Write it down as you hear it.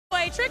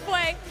trick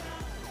play.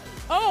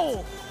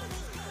 Oh,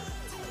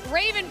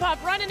 Raven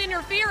Pup running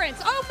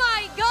interference. Oh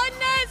my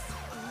goodness!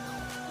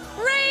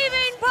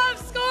 Raven Pup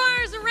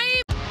scores.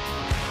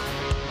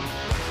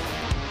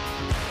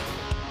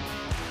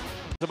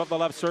 Above the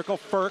left circle,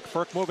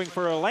 Firk moving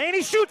for a lane.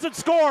 He shoots and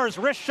scores.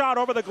 Wrist shot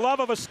over the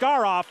glove of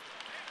Askarov.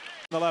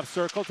 The left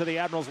circle to the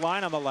Admirals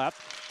line on the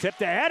left.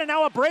 Tipped ahead, and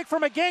now a break for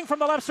McGing from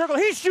the left circle.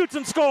 He shoots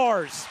and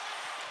scores.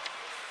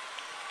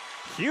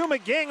 Hugh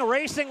McGing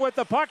racing with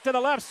the puck to the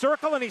left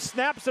circle, and he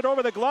snaps it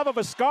over the glove of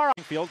Askarov.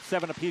 Springfield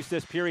 7 apiece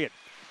this period.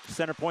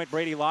 Center point,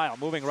 Brady Lyle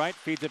moving right,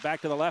 feeds it back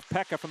to the left.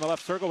 Pekka from the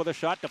left circle with a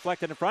shot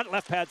deflected in front.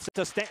 Left pad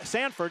to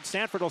Sanford.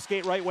 Sanford will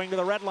skate right wing to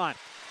the red line.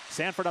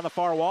 Sanford on the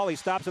far wall. He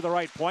stops at the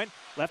right point.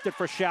 Left it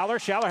for Schaller.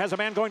 Schaller has a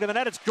man going to the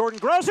net. It's Jordan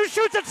Gross who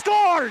shoots and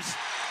scores!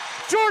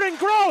 Jordan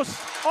Gross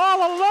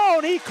all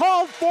alone. He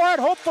called for it.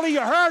 Hopefully you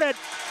heard it.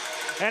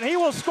 And he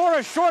will score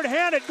a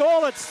shorthanded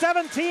goal at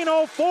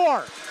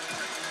 17:04.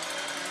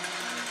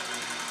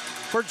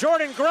 For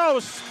Jordan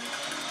Gross.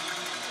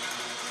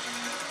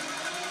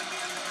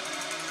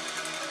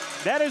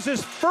 That is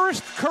his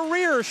first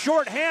career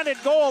shorthanded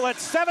goal at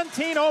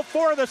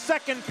 17:04 of the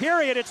second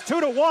period. It's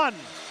 2-1.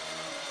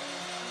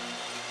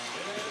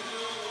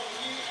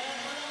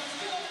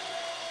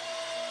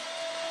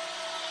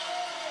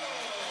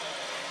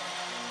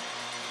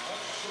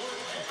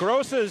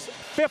 Gross's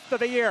 5th of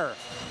the year.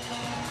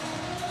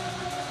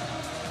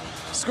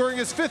 Scoring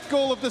his 5th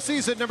goal of the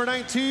season, number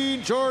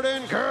 19,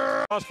 Jordan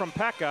Gross. From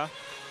Pekka.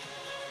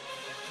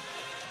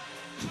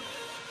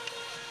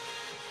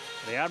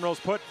 The Admirals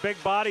put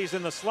big bodies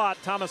in the slot.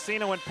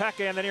 Tomasino and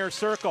Pekka in the near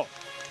circle.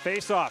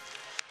 Face-off.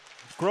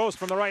 Gross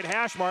from the right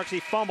hash marks. He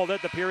fumbled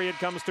it. The period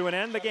comes to an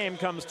end. The game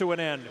comes to an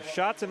end.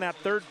 Shots in that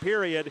third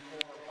period.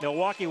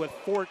 Milwaukee with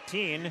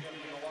 14.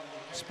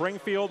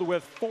 Springfield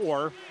with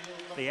 4.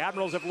 The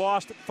Admirals have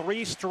lost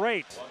 3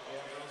 straight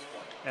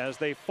as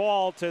they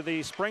fall to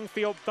the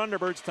Springfield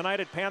Thunderbirds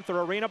tonight at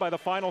Panther Arena by the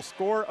final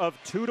score of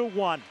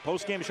 2-1.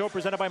 Post-game show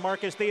presented by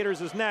Marcus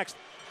Theaters is next.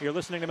 You're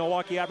listening to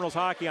Milwaukee Admirals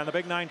hockey on the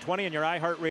Big 920 and your iHeartRadio.